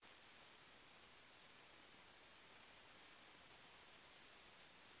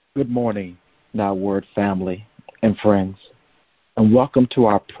Good morning, Now Word family and friends, and welcome to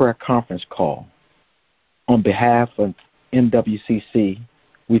our prayer conference call. On behalf of NWCC,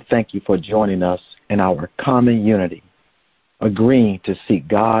 we thank you for joining us in our common unity, agreeing to seek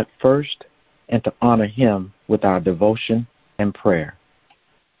God first and to honor Him with our devotion and prayer.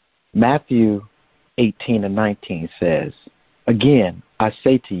 Matthew 18 and 19 says, "Again, I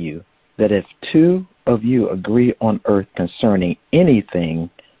say to you that if two of you agree on earth concerning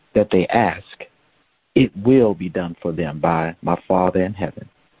anything that they ask, it will be done for them by my Father in heaven.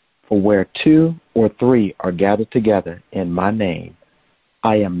 For where two or three are gathered together in my name,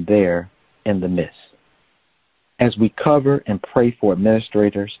 I am there in the midst." As we cover and pray for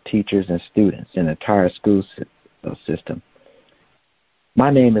administrators, teachers, and students in the entire school system, my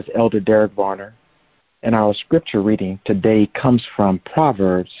name is Elder Derek Varner, and our scripture reading today comes from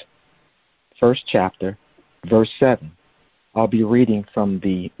Proverbs, first chapter, verse 7. I'll be reading from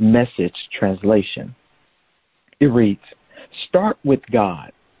the Message translation. It reads, "Start with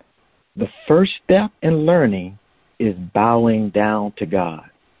God. The first step in learning is bowing down to God.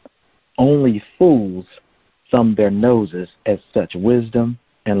 Only fools thumb their noses at such wisdom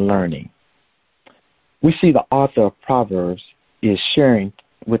and learning." We see the author of Proverbs is sharing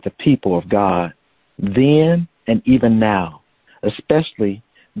with the people of God then and even now, especially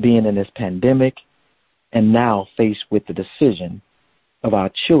being in this pandemic and now faced with the decision of our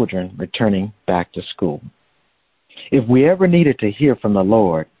children returning back to school. If we ever needed to hear from the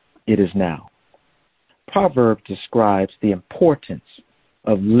Lord, it is now. Proverbs describes the importance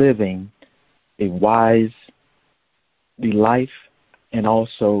of living a wise life and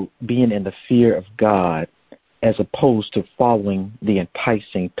also being in the fear of God as opposed to following the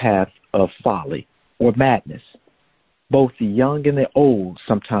enticing path of folly or madness. Both the young and the old,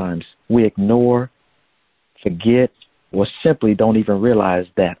 sometimes we ignore, forget, or simply don't even realize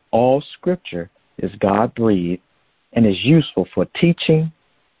that all Scripture is God-breathed and is useful for teaching,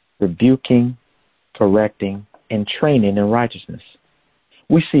 rebuking, correcting, and training in righteousness.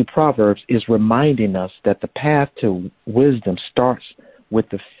 We see Proverbs is reminding us that the path to wisdom starts with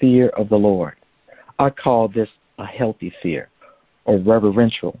the fear of the Lord. I call this a healthy fear, or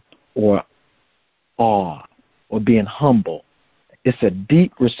reverential, or awe, or being humble. It's a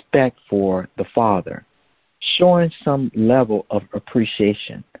deep respect for the Father, showing some level of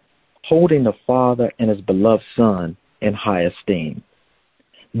appreciation, holding the Father and His beloved Son in high esteem.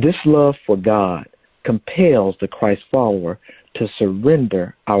 This love for God compels the Christ follower to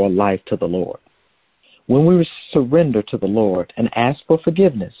surrender our life to the Lord. When we surrender to the Lord and ask for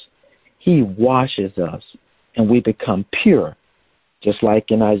forgiveness, He washes us and we become pure. Just like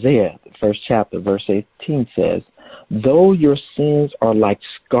in Isaiah, the first chapter, verse 18 says, "Though your sins are like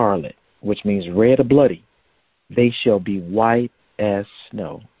scarlet," which means red or bloody, "they shall be white as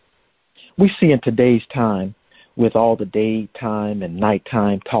snow." We see in today's time, with all the daytime and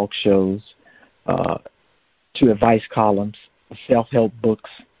nighttime talk shows, to advice columns, self-help books,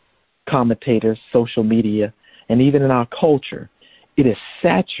 commentators, social media, and even in our culture, it is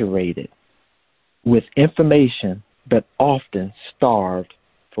saturated with information, but often starved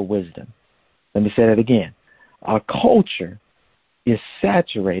for wisdom. Let me say that again. Our culture is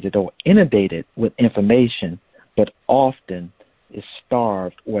saturated or inundated with information, but often is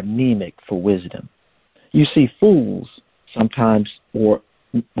starved or anemic for wisdom. You see, fools sometimes, or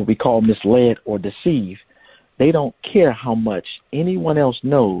what we call misled or deceive, they don't care how much anyone else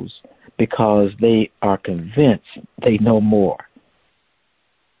knows because they are convinced they know more.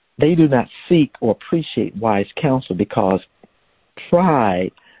 They do not seek or appreciate wise counsel because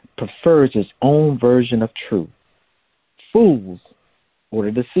pride prefers its own version of truth. Fools, or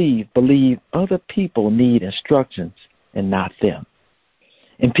the deceived, believe other people need instructions and not them.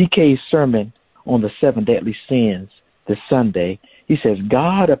 In PK's sermon on the 7 deadly sins this Sunday, he says,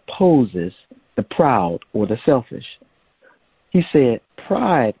 God opposes the proud or the selfish. He said,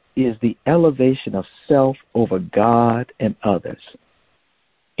 pride is the elevation of self over God and others.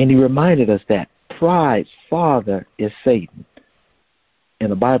 And he reminded us that pride's father is Satan.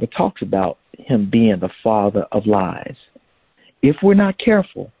 And the Bible talks about him being the father of lies. If we're not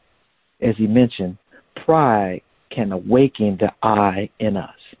careful, as he mentioned, pride can awaken the I in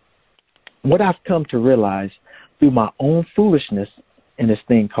us. What I've come to realize through my own foolishness in this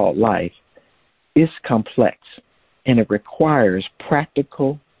thing called life is complex, and it requires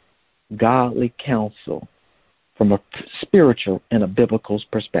practical, godly counsel from a spiritual and a biblical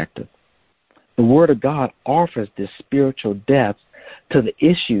perspective. The Word of God offers this spiritual depth to the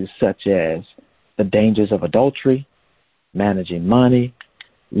issues such as the dangers of adultery, managing money,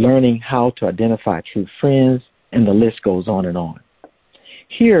 learning how to identify true friends, and the list goes on and on.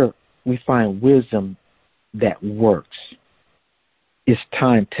 Here we find wisdom that works. It's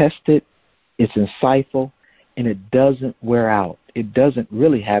time-tested, it's insightful, and it doesn't wear out. It doesn't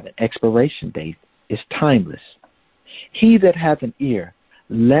really have an expiration date. It's timeless. He that hath an ear,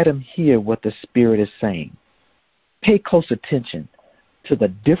 let him hear what the Spirit is saying. Pay close attention to the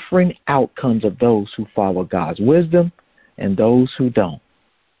differing outcomes of those who follow God's wisdom and those who don't.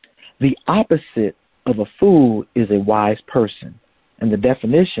 The opposite of a fool is a wise person, and the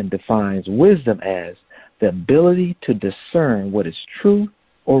definition defines wisdom as the ability to discern what is true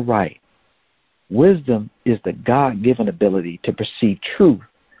or right. Wisdom is the God-given ability to perceive truth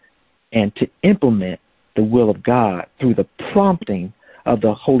and to implement the will of God through the prompting of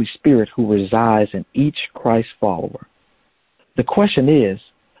the Holy Spirit who resides in each Christ follower. The question is,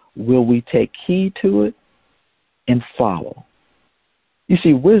 will we take heed to it and follow? You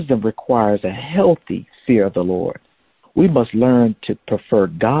see, wisdom requires a healthy fear of the Lord. We must learn to prefer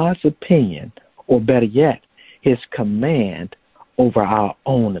God's opinion, or better yet, His command over our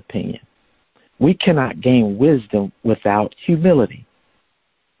own opinion. We cannot gain wisdom without humility.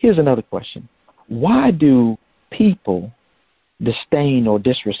 Here's another question. Why do people disdain or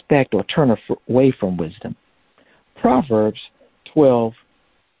disrespect or turn away from wisdom? Proverbs 12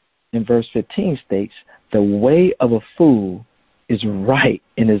 and verse 15 states, "The way of a fool is right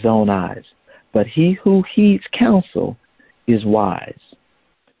in his own eyes, but he who heeds counsel is wise."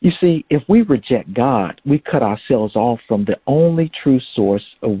 You see, if we reject God, we cut ourselves off from the only true source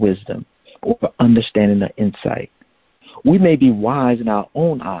of wisdom or understanding or insight. We may be wise in our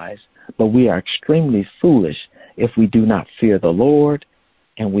own eyes, but we are extremely foolish if we do not fear the Lord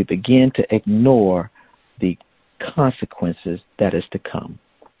and we begin to ignore the consequences that is to come.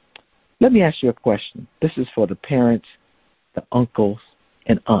 Let me ask you a question. This is for the parents, the uncles,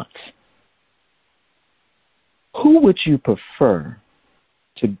 and aunts. Who would you prefer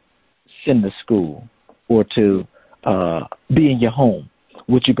to send to school or to be in your home?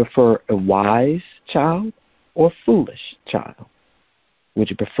 Would you prefer a wise child or a foolish child? Would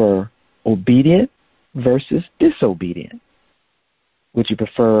you prefer obedient versus disobedient? Would you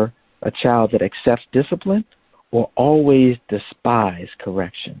prefer a child that accepts discipline or always despise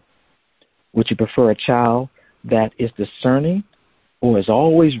correction? Would you prefer a child that is discerning or is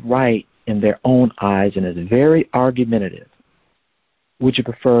always right in their own eyes and is very argumentative? Would you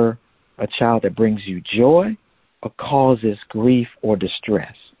prefer a child that brings you joy or causes grief or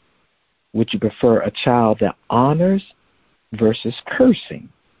distress? Would you prefer a child that honors versus cursing?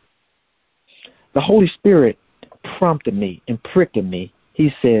 The Holy Spirit prompted me and pricked me. He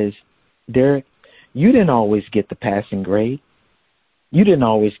says, "Derek, you didn't always get the passing grade. You didn't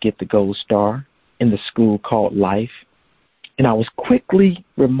always get the gold star in the school called life." And I was quickly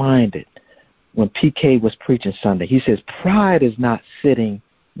reminded when PK was preaching Sunday. He says, "Pride is not sitting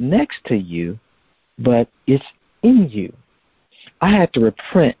next to you, but it's in you." I had to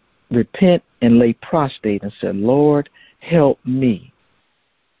repent and lay prostrate and said, "Lord, help me.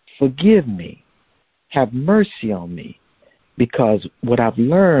 Forgive me. Have mercy on me." Because what I've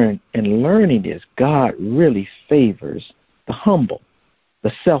learned in learning is God really favors the humble,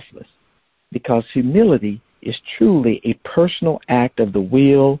 the selfless, because humility is truly a personal act of the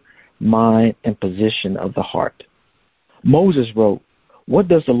will, mind, and position of the heart. Moses wrote, "What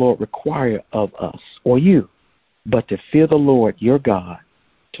does the Lord require of us, or you, but to fear the Lord your God,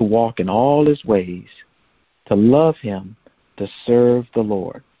 to walk in all His ways, to love Him, to serve the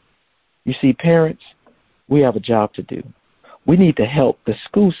Lord." You see, parents, we have a job to do. We need to help the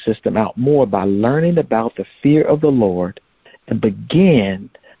school system out more by learning about the fear of the Lord and begin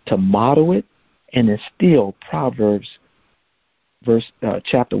to model it and instill Proverbs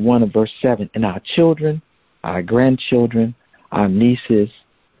chapter 1 and verse 7 in our children, our grandchildren, our nieces,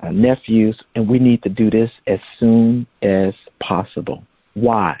 our nephews, and we need to do this as soon as possible.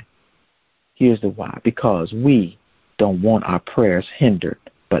 Why? Here's the why. Because we don't want our prayers hindered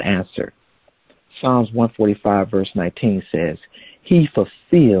but answered. Psalms 145 verse 19 says, "He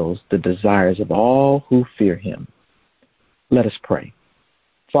fulfills the desires of all who fear Him." Let us pray.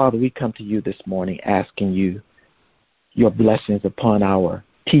 Father, we come to you this morning asking you your blessings upon our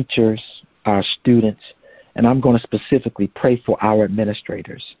teachers, our students, and I'm going to specifically pray for our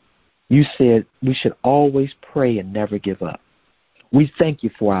administrators. You said we should always pray and never give up. We thank you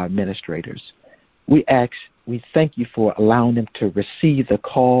for our administrators. We thank you for allowing them to receive the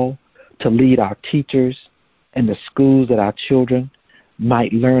call to lead our teachers and the schools that our children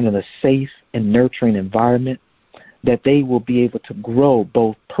might learn in a safe and nurturing environment, that they will be able to grow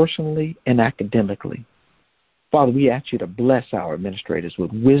both personally and academically. Father, we ask you to bless our administrators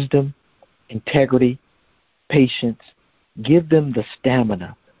with wisdom, integrity, patience, Give them the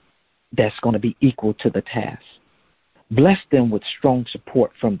stamina that's going to be equal to the task. Bless them with strong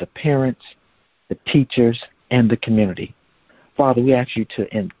support from the parents, the teachers, and the community. Father, we ask you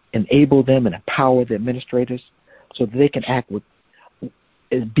to enable them and empower the administrators so that they can act with,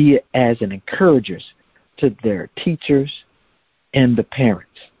 be as an encouragers to their teachers and the parents.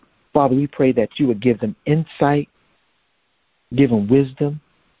 Father, we pray that you would give them insight, give them wisdom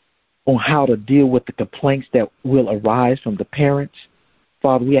on how to deal with the complaints that will arise from the parents.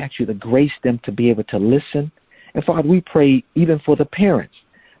 Father, we ask you to grace them to be able to listen. And Father, we pray even for the parents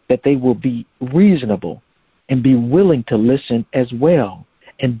that they will be reasonable and be willing to listen as well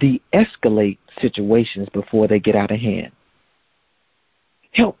and de-escalate situations before they get out of hand.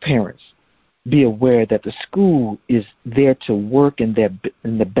 Help parents be aware that the school is there to work in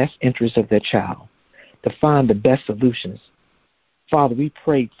the best interest of their child, to find the best solutions. Father, we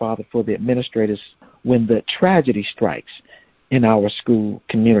pray, Father, for the administrators when the tragedy strikes in our school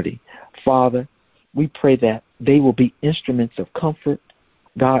community. Father, we pray that they will be instruments of comfort.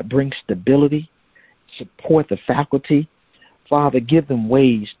 God, bring stability, support the faculty. Father, give them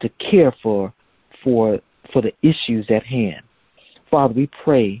ways to care for the issues at hand. Father, we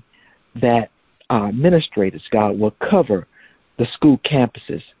pray that our administrators, God, will cover the school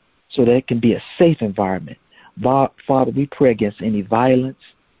campuses so that it can be a safe environment. Father, we pray against any violence,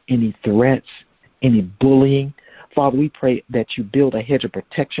 any threats, any bullying. Father, we pray that you build a hedge of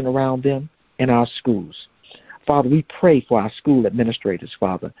protection around them in our schools. Father, we pray for our school administrators,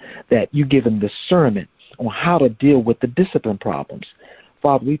 Father, that you give them discernment on how to deal with the discipline problems.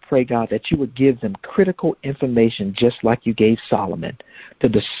 Father, we pray, God, that you would give them critical information just like you gave Solomon to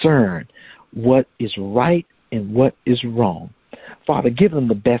discern what is right and what is wrong. Father, give them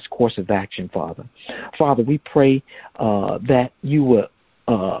the best course of action, Father. Father, we pray that you will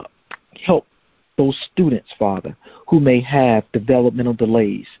help those students, Father, who may have developmental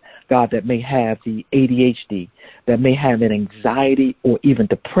delays, God, that may have the ADHD, that may have an anxiety or even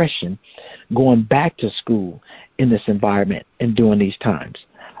depression going back to school in this environment and during these times.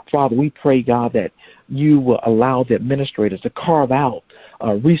 Father, we pray, God, that you will allow the administrators to carve out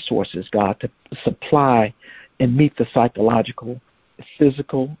resources, God, to supply and meet the psychological,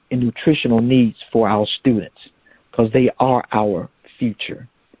 physical, and nutritional needs for our students, because they are our future.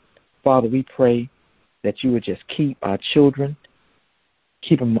 Father, we pray that you would just keep our children,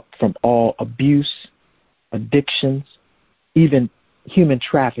 keep them from all abuse, addictions, even human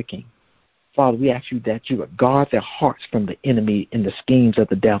trafficking. Father, we ask you that you would guard their hearts from the enemy and the schemes of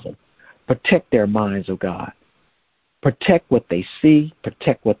the devil. Protect their minds, oh God. Protect what they see,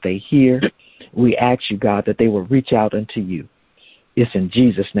 protect what they hear. We ask you, God, that they will reach out unto you. It's in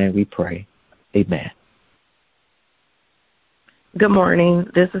Jesus' name we pray. Amen. Good morning.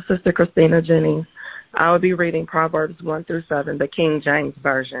 This is Sister Christina Jennings. I will be reading Proverbs 1-7, the King James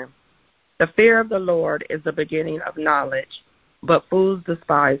Version. The fear of the Lord is the beginning of knowledge, but fools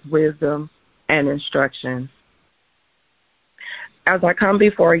despise wisdom and instruction. As I come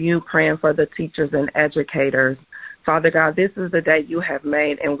before you praying for the teachers and educators, Father God, this is the day you have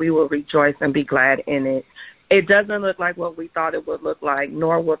made, and we will rejoice and be glad in it. It doesn't look like what we thought it would look like,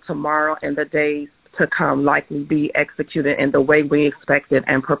 nor will tomorrow and the days to come likely be executed in the way we expected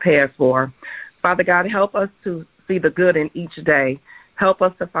and prepared for. Father God, help us to see the good in each day. Help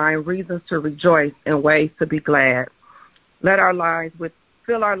us to find reasons to rejoice and ways to be glad.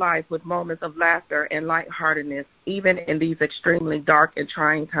 Fill our lives with moments of laughter and lightheartedness, even in these extremely dark and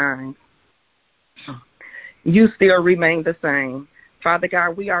trying times. You still remain the same. Father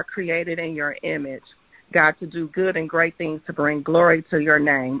God, we are created in your image, God, to do good and great things to bring glory to your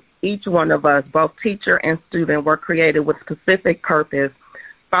name. Each one of us, both teacher and student, were created with specific purpose.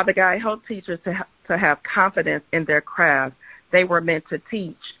 Father God, help teachers to have confidence in their craft. They were meant to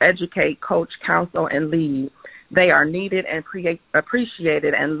teach, educate, coach, counsel, and lead. They are needed and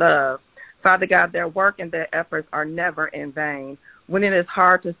appreciated and loved. Father God, their work and their efforts are never in vain. When it is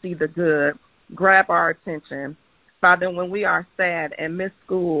hard to see the good, grab our attention. Father, when we are sad and miss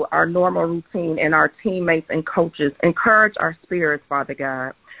school, our normal routine, and our teammates and coaches, encourage our spirits, Father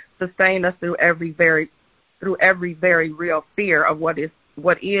God. Sustain us through every very real fear of what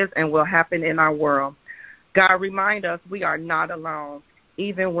is and will happen in our world. God, remind us we are not alone,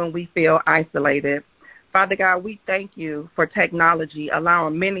 even when we feel isolated. Father God, we thank you for technology,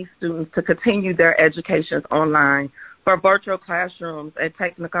 allowing many students to continue their educations online, for virtual classrooms and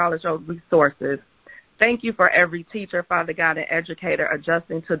technological resources. Thank you for every teacher, Father God, and educator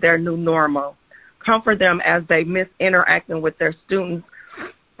adjusting to their new normal. Comfort them as they miss interacting with their students,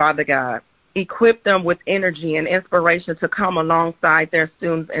 Father God. Equip them with energy and inspiration to come alongside their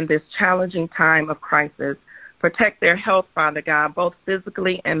students in this challenging time of crisis. Protect their health, Father God, both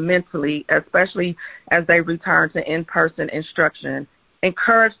physically and mentally, especially as they return to in-person instruction.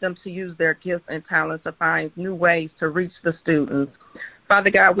 Encourage them to use their gifts and talents to find new ways to reach the students.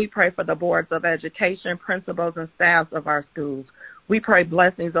 Father God, we pray for the boards of education, principals, and staffs of our schools. We pray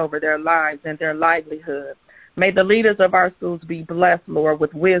blessings over their lives and their livelihood. May the leaders of our schools be blessed, Lord,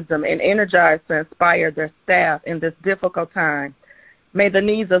 with wisdom and energized to inspire their staff in this difficult time. May the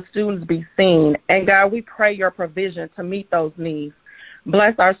needs of students be seen. And God, we pray your provision to meet those needs.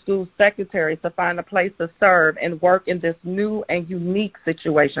 Bless our school secretaries to find a place to serve and work in this new and unique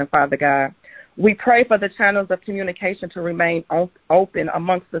situation, Father God. We pray for the channels of communication to remain open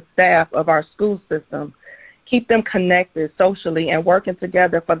amongst the staff of our school system. Keep them connected socially and working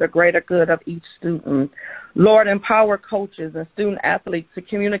together for the greater good of each student. Lord, empower coaches and student athletes to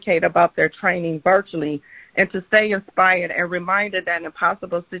communicate about their training virtually and to stay inspired and reminded that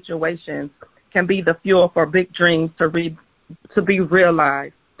impossible situations can be the fuel for big dreams to be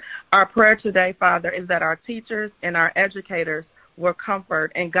realized. Our prayer today, Father, is that our teachers and our educators will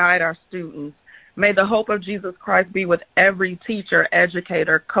comfort and guide our students. May the hope of Jesus Christ be with every teacher,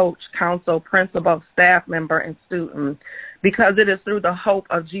 educator, coach, counsel, principal, staff member, and student. Because it is through the hope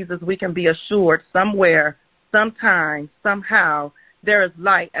of Jesus we can be assured somewhere, sometime, somehow, there is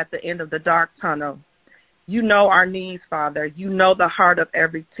light at the end of the dark tunnel. You know our needs, Father. You know the heart of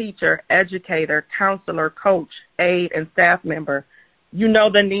every teacher, educator, counselor, coach, aide, and staff member. You know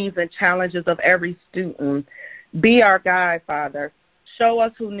the needs and challenges of every student. Be our guide, Father. Show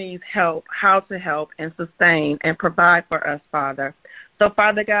us who needs help, how to help, and sustain and provide for us, Father. So,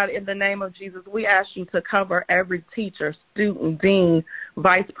 Father God, in the name of Jesus, we ask you to cover every teacher, student, dean,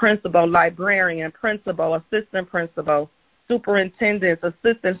 vice principal, librarian, principal, assistant principal, superintendents,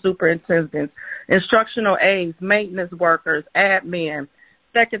 assistant superintendents, instructional aides, maintenance workers, admin,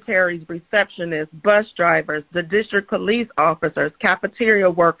 secretaries, receptionists, bus drivers, the district police officers, cafeteria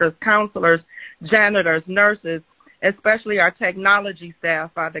workers, counselors, janitors, nurses, especially our technology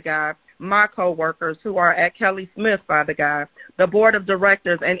staff, Father God, my co-workers who are at Kelly Smith, Father God, the board of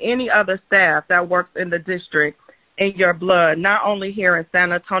directors, and any other staff that works in the district in your blood, not only here in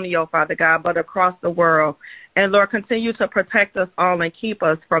San Antonio, Father God, but across the world. And, Lord, continue to protect us all and keep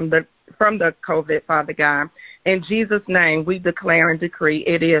us from the COVID, Father God. In Jesus' name, we declare and decree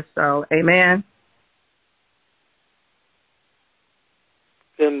it is so. Amen.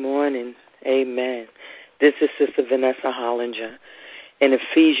 Good morning. Amen. This is Sister Vanessa Hollinger. And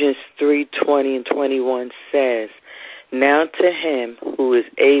Ephesians 3:20 and 21 says, "Now to him who is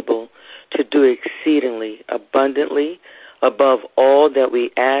able to do exceedingly abundantly above all that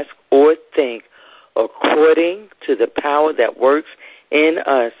we ask or think, according to the power that works in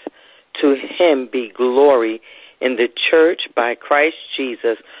us, to him be glory in the church by Christ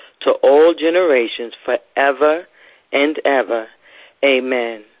Jesus to all generations forever and ever.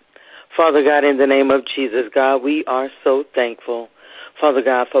 Amen." Father God, in the name of Jesus, God, we are so thankful, Father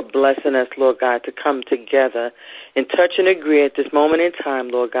God, for blessing us, Lord God, to come together and touch and agree at this moment in time,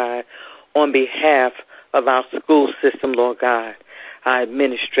 Lord God, on behalf of our school system, Lord God, our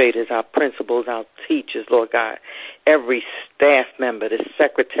administrators, our principals, our teachers, Lord God, every staff member, the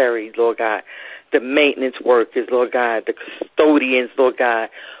secretaries, Lord God, the maintenance workers, Lord God, the custodians, Lord God,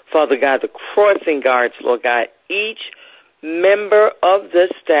 Father God, the crossing guards, Lord God, each member of the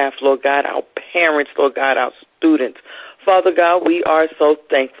staff, Lord God, our parents, Lord God, our students. Father God, we are so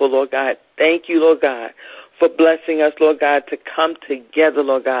thankful, Lord God. Thank you, Lord God, for blessing us, Lord God, to come together,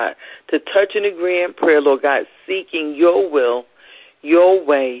 Lord God, to touch and agree in prayer, Lord God, seeking your will, your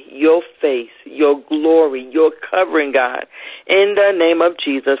way, your face, your glory, your covering, God. In the name of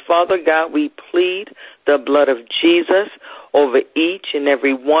Jesus, Father God, we plead the blood of Jesus over each and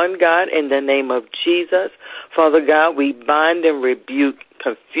every one, God, in the name of Jesus. Father God, we bind and rebuke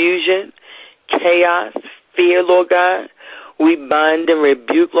confusion, chaos, fear, Lord God. We bind and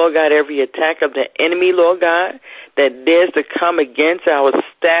rebuke, Lord God, every attack of the enemy, Lord God, that dares to come against our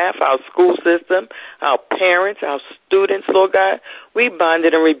staff, our school system, our parents, our students, Lord God. We bind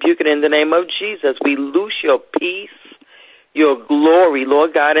it and rebuke it in the name of Jesus. We loose your peace, your glory,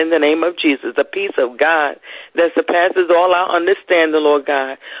 Lord God, in the name of Jesus, the peace of God that surpasses all our understanding, Lord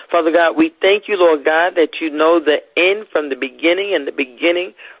God. Father God, we thank you, Lord God, that you know the end from the beginning and the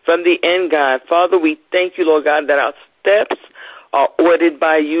beginning from the end, God. Father, we thank you, Lord God, that our steps are ordered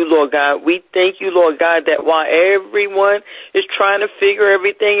by you, Lord God. We thank you, Lord God, that while everyone is trying to figure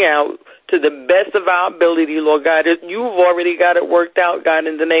everything out to the best of our ability, Lord God. You've already got it worked out, God,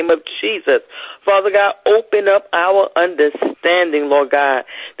 in the name of Jesus. Father God, open up our understanding, Lord God,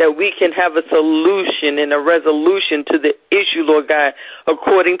 that we can have a solution and a resolution to the issue, Lord God,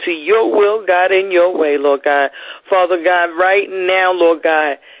 according to your will, God, and your way, Lord God. Father God, right now, Lord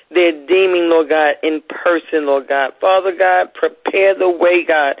God, they're deeming, Lord God, in person, Lord God. Father God, prepare the way,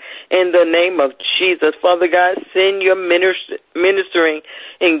 God, in the name of Jesus. Father God, send your ministering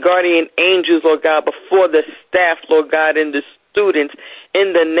and guardian angels, Lord God, before the staff, Lord God, and the students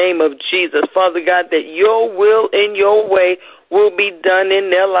in the name of Jesus. Father God, that your will and your way will be done in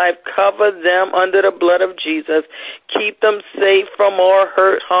their life. Cover them under the blood of Jesus. Keep them safe from all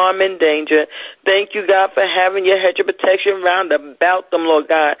hurt, harm, and danger. Thank you, God, for having your hedge of protection round about them, Lord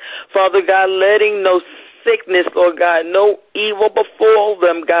God. Father God, letting no sickness, Lord God, no evil befall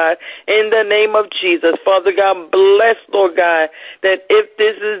them, God, in the name of Jesus. Father God, bless, Lord God, that if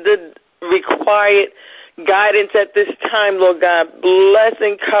this is the required guidance at this time, Lord God, bless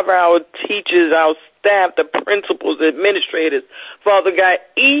and cover our teachers, our staff, the principals, administrators, Father God,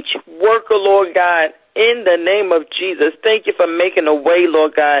 each worker, Lord God, in the name of Jesus. Thank you for making a way,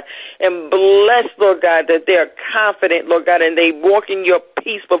 Lord God, and bless, Lord God, that they are confident, Lord God, and they walk in your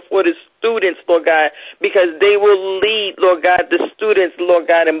peace before the students, Lord God, because they will lead, Lord God, the students, Lord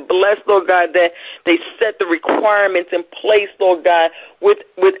God, and bless, Lord God, that they set the requirements in place, Lord God,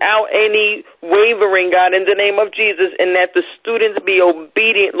 without any wavering, God, in the name of Jesus, and that the students be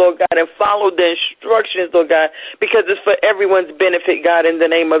obedient, Lord God, and follow the instructions, Lord God, because it's for everyone's benefit, God, in the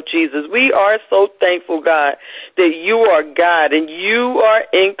name of Jesus. We are so thankful, God, that you are God and you are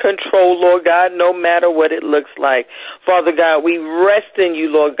in control, Lord God, no matter what it looks like. Father God, we rest in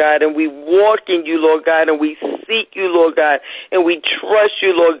you, Lord God, and we walk in you, Lord God, and we seek you, Lord God, and we trust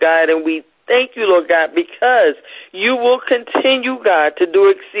you, Lord God, and we thank you, Lord God, because you will continue, God, to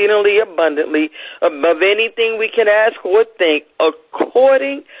do exceedingly abundantly above anything we can ask or think,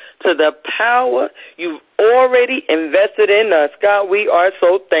 according to the power you've already invested in us. God, we are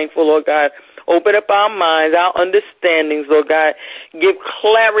so thankful, Lord God. Open up our minds, our understandings, Lord God. Give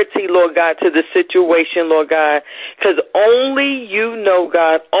clarity, Lord God, to the situation, Lord God, because only you know,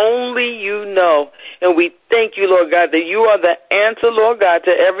 God, only you know. And we thank you, Lord God, that you are the answer, Lord God,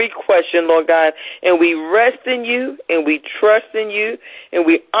 to every question, Lord God. And we rest in you, and we trust in you, and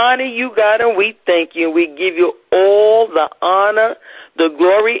we honor you, God, and we thank you. And we give you all the honor, the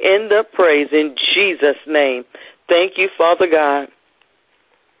glory, and the praise in Jesus' name. Thank you, Father God.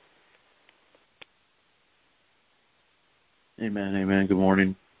 Amen, amen. Good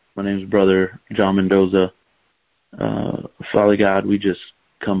morning. My name is Brother John Mendoza. Father God, we just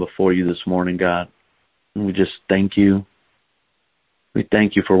come before you this morning, God, and we just thank you. We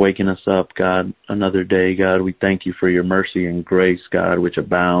thank you for waking us up, God, another day, God. We thank you for your mercy and grace, God, which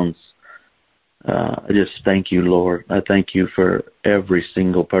abounds. I just thank you, Lord. I thank you for every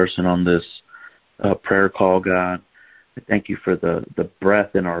single person on this prayer call, God. I thank you for the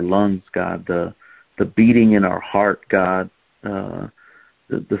breath in our lungs, God, the beating in our heart, God.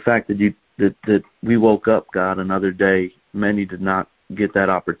 The fact that we woke up, God, another day. Many did not get that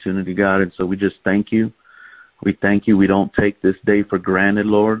opportunity, God, and so we just thank you. We thank you. We don't take this day for granted,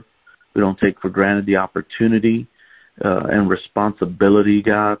 Lord. We don't take for granted the opportunity and responsibility,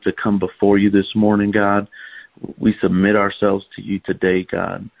 God, to come before you this morning, God. We submit ourselves to you today,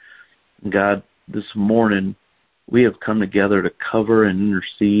 God. God, this morning we have come together to cover and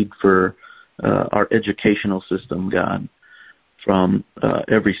intercede for our educational system, God, from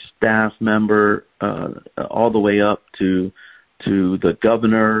every staff member all the way up to the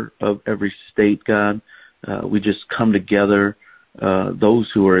governor of every state, God. We just come together, those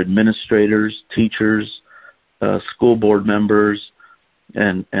who are administrators, teachers, school board members,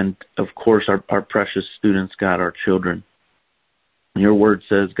 and of course our precious students, God, our children. Your word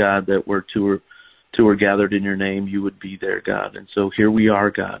says, God, that where two are gathered in your name, you would be there, God. And so here we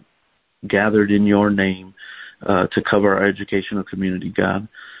are, God, gathered in your name to cover our educational community, God.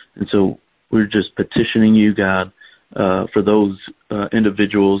 And so we're just petitioning you, God, for those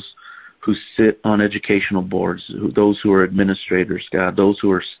individuals who sit on educational boards, those who are administrators, God, those who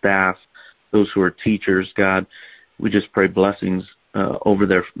are staff, those who are teachers, God. We just pray blessings over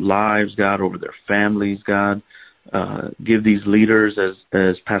their lives, God, over their families, God. Give these leaders,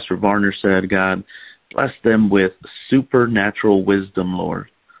 as Pastor Varner said, God, bless them with supernatural wisdom, Lord,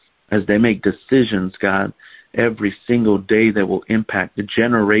 as they make decisions, God, every single day that will impact the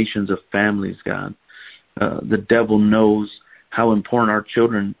generations of families, God. The devil knows how important our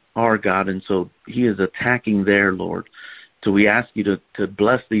children are, God, and so he is attacking there, Lord. So we ask you to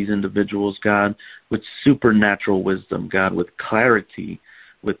bless these individuals, God, with supernatural wisdom, God, with clarity,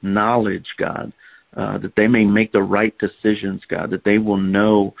 with knowledge, God, that they may make the right decisions, God, that they will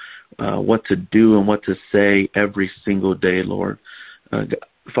know what to do and what to say every single day, Lord.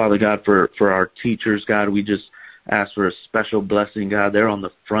 Father God, for our teachers, God, we just ask for a special blessing, God. They're on the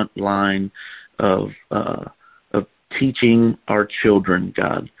front line of teaching our children,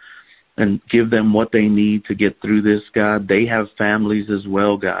 God, and give them what they need to get through this, God. They have families as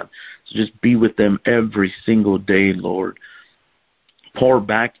well, God. So just be with them every single day, Lord. Pour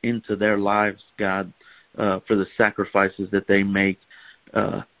back into their lives, God, for the sacrifices that they make.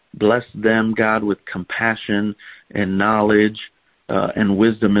 Bless them, God, with compassion and knowledge and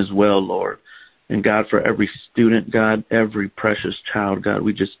wisdom as well, Lord. And God, for every student, God, every precious child, God,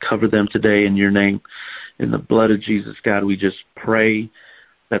 we just cover them today in your name. In the blood of Jesus, God, we just pray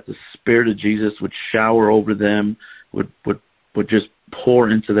that the Spirit of Jesus would shower over them, would just pour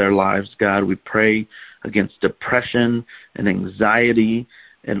into their lives, God. We pray against depression and anxiety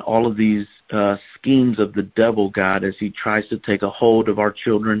and all of these schemes of the devil, God, as he tries to take a hold of our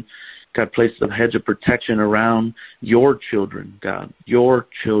children. God, place a hedge of protection around your children, God, your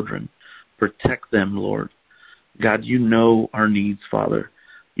children. Protect them, Lord. God, you know our needs, Father.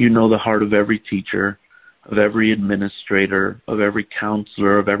 You know the heart of every teacher, of every administrator, of every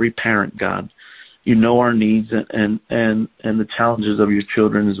counselor, of every parent, God. You know our needs and the challenges of your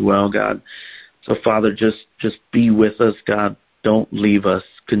children as well, God. So, Father, just be with us, God. Don't leave us.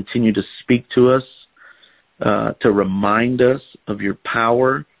 Continue to speak to us, to remind us of your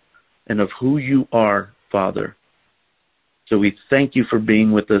power and of who you are, Father. So we thank you for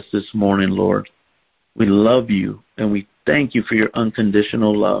being with us this morning, Lord. We love you, and we thank you for your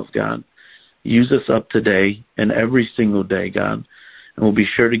unconditional love, God. Use us up today and every single day, God, and we'll be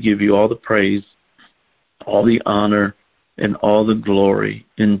sure to give you all the praise, all the honor, and all the glory.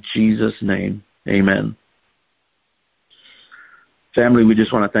 In Jesus' name, amen. Family, we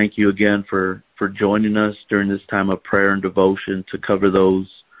just want to thank you again for joining us during this time of prayer and devotion to cover those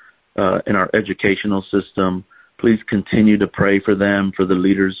in our educational system. Please continue to pray for them, for the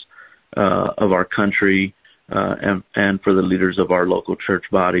leaders of our country, and for the leaders of our local church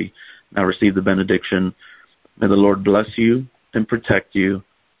body. Now receive the benediction. May the Lord bless you and protect you.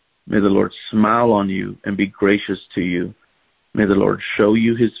 May the Lord smile on you and be gracious to you. May the Lord show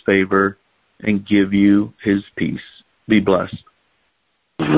you his favor and give you his peace. Be blessed.